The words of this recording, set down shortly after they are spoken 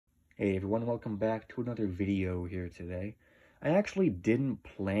Hey everyone, welcome back to another video here today. I actually didn't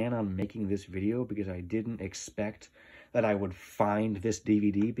plan on making this video because I didn't expect that I would find this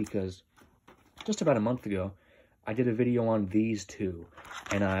DVD, because just about a month ago, I did a video on these two,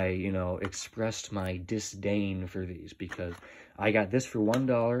 and I, expressed my disdain for these because I got this for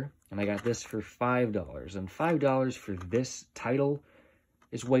 $1 and I got this for $5, and $5 for this title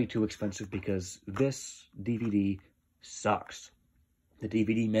is way too expensive because this DVD sucks. The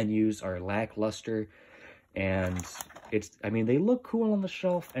DVD menus are lackluster, and they look cool on the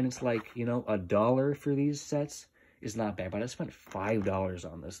shelf, and it's like, $1 for these sets is not bad, but I spent $5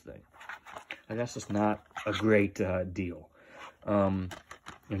 on this thing. And that's just not a great deal.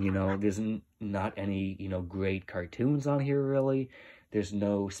 There's not any, great cartoons on here, really. There's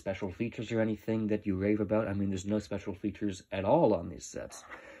no special features or anything that you rave about. There's no special features at all on these sets.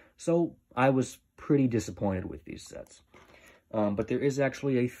 So I was pretty disappointed with these sets. But there is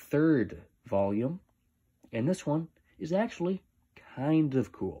actually a third volume, and this one is actually kind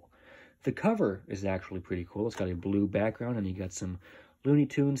of cool. The cover is actually pretty cool. It's got a blue background, and you got some Looney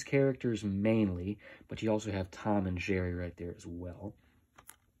Tunes characters mainly, but you also have Tom and Jerry right there as well.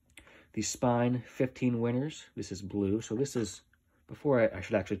 The spine, 15 winners. This is blue, so this is, before I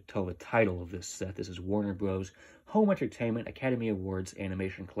should actually tell the title of this set, this is Warner Bros. Home Entertainment Academy Awards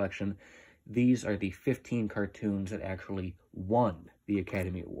Animation Collection. These are the 15 cartoons that actually won the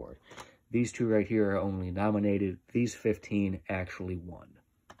Academy Award. These two right here are only nominated. These 15 actually won.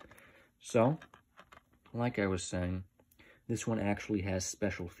 So, like I was saying, this one actually has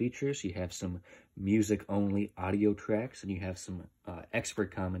special features. You have some music-only audio tracks, and you have some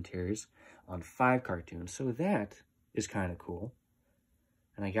expert commentaries on 5 cartoons. So that is kind of cool.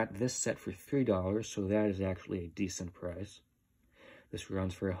 And I got this set for $3, so that is actually a decent price. This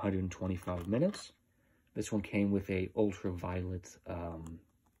runs for 125 minutes. This one came with a ultraviolet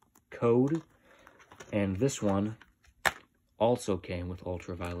code, and this one also came with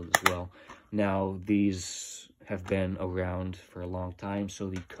ultraviolet as well. Now, these have been around for a long time, so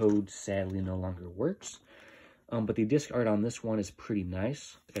the code sadly no longer works. But the disc art on this one is pretty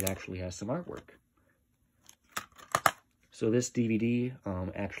nice. It actually has some artwork. So this DVD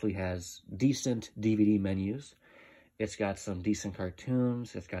actually has decent DVD menus. It's got some decent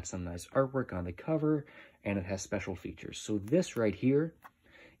cartoons, it's got some nice artwork on the cover, and it has special features. So this right here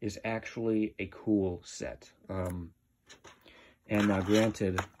is actually a cool set. And now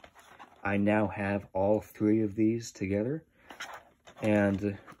granted, I now have all 3 of these together,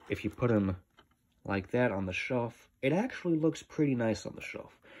 and if you put them like that on the shelf, it actually looks pretty nice on the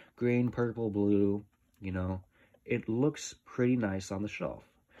shelf. Green, purple, blue, it looks pretty nice on the shelf.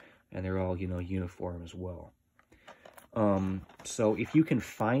 And they're all, uniform as well. So if you can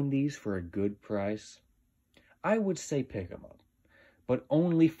find these for a good price, I would say pick them up, but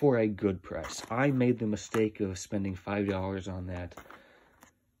only for a good price. I made the mistake of spending $5 on that,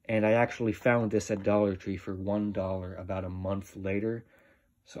 and I actually found this at Dollar Tree for $1 about a month later.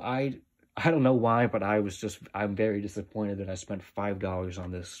 So I don't know why, but I'm very disappointed that I spent $5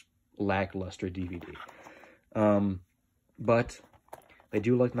 on this lackluster DVD. But they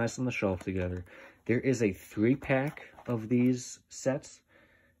do look nice on the shelf together. There is a 3-pack of these sets,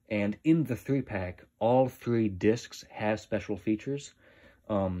 and in the 3-pack, all 3 discs have special features.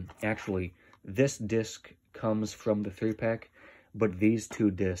 Actually, this disc comes from the 3-pack, but these 2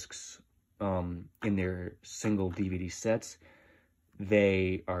 discs, in their single DVD sets,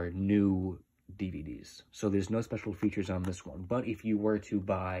 they are new DVDs. So there's no special features on this one. But if you were to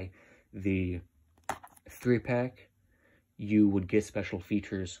buy the 3-pack, you would get special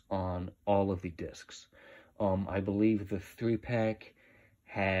features on all of the discs. I believe the 3-pack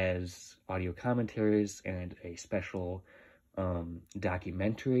has audio commentaries and a special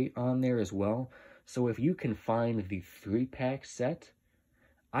documentary on there as well. So if you can find the 3-pack set,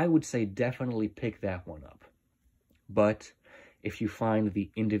 I would say definitely pick that one up. But if you find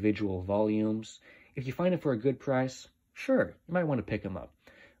the individual volumes, if you find it for a good price, sure, you might want to pick them up.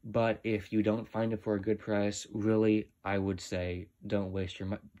 But if you don't find it for a good price, really, I would say don't waste your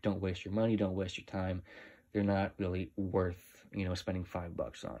money, don't waste your time. They're not really worth, spending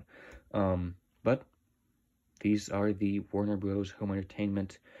 $5 on. But these are the Warner Bros. Home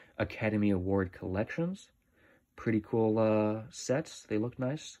Entertainment Academy Award collections. Pretty cool sets. They look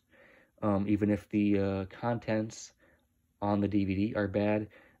nice. Even if the contents on the DVD are bad,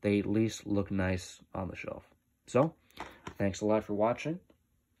 they at least look nice on the shelf. So, thanks a lot for watching.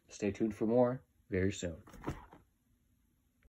 Stay tuned for more very soon.